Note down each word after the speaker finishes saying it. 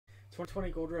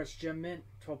2020 Gold Rush Gem Mint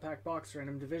 12-pack box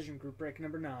random division group break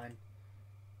number 9.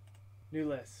 New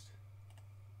list.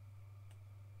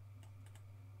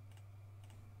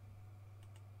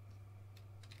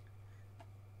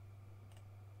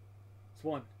 It's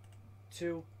 1,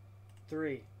 2,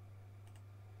 3,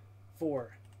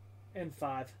 4, and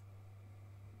 5.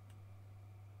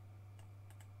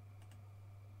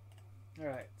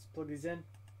 Alright, let's plug these in.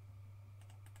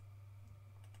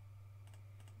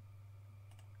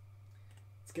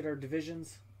 Let's get our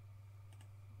divisions.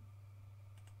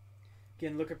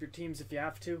 Again, look up your teams if you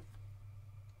have to.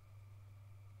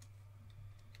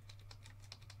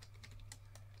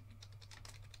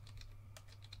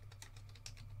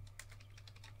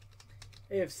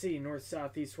 AFC North,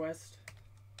 South, East, West.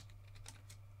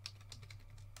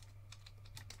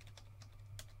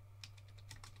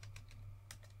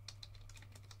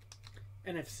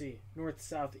 NFC North,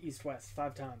 South, East, West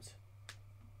 5 times.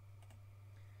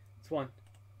 It's 1,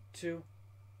 2,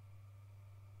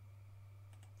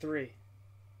 3,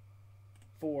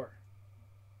 4,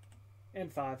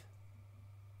 and 5.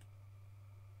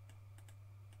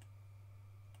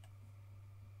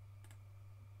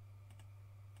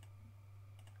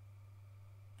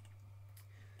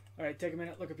 Alright, take a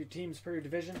minute, look up your teams per your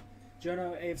division.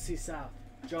 Jono, AFC South.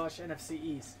 Josh, NFC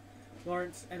East.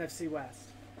 Lawrence, NFC West.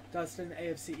 Dustin,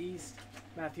 AFC East.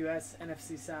 Matthew S.,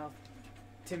 NFC South.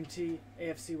 Tim T.,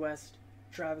 AFC West.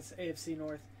 Travis, AFC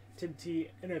North. Tim T.,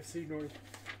 NFC North.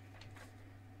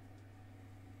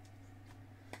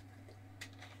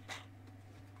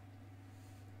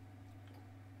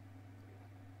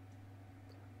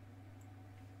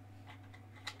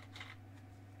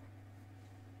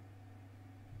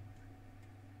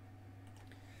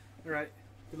 Alright,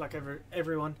 good luck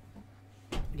everyone.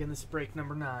 Again, this is break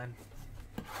number 9.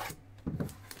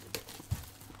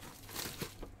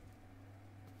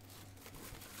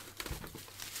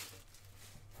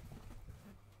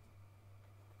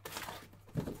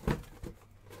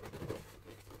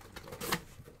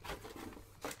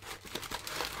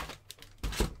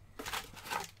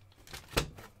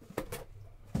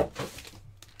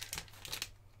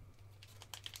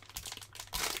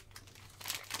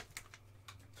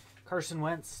 Carson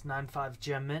Wentz, 9.5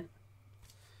 Gem Mint.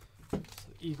 So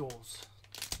Eagles.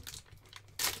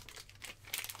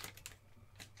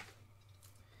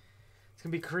 It's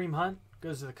going to be Kareem Hunt.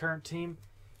 Goes to the current team.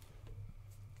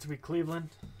 It's going to be Cleveland.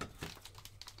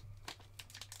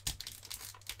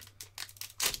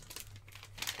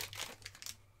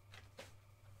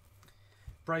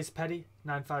 Bryce Petty,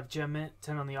 9.5 Gem Mint.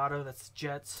 10 on the auto. That's the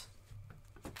Jets.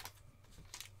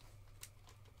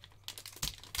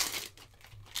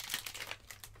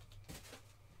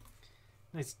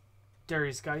 Nice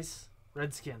Darius Geis,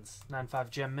 Redskins, 9.5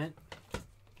 Gem Mint.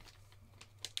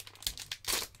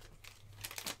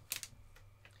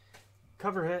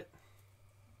 Cover hit.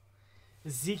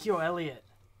 Ezekiel Elliott,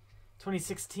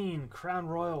 2016 Crown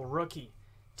Royal Rookie,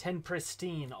 10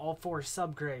 pristine, all 4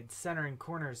 subgrades, center and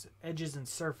corners, edges and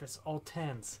surface, all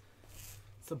 10s.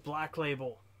 It's a black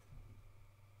label.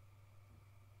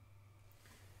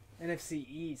 NFC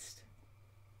East.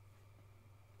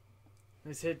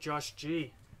 Nice hit, Josh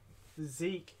G.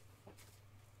 Zeke.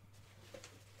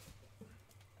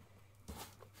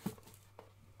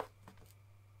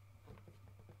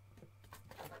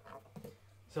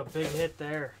 So big hit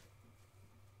there.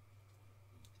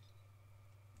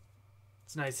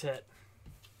 It's a nice hit.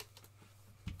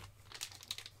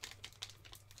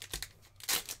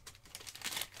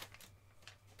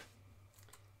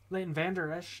 Leighton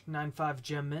Vander Esch, 9.5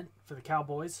 Gem Mint for the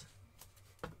Cowboys.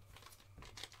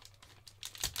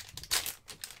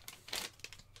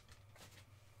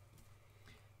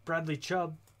 Bradley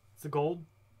Chubb, it's the gold.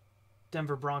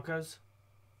 Denver Broncos.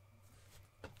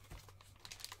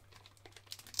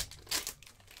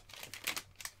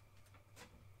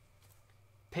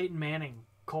 Peyton Manning,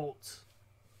 Colts.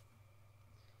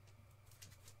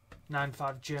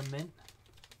 9.5 Gem Mint.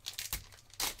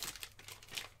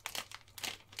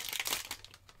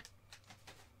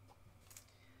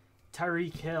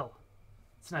 Tyreek Hill.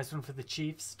 It's a nice one for the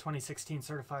Chiefs. 2016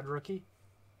 certified rookie.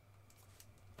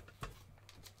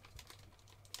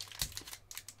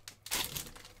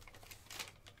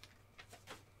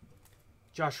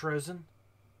 Josh Rosen.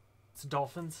 It's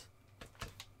Dolphins.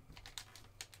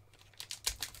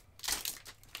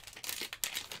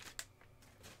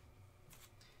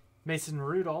 Mason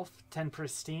Rudolph, 10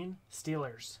 pristine,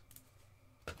 Steelers.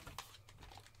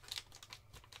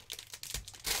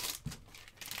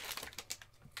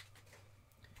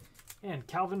 And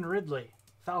Calvin Ridley,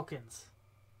 Falcons.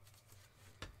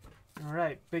 All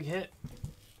right, big hit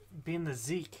being the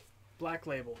Zeke Black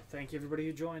Label. Thank you, everybody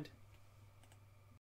who joined.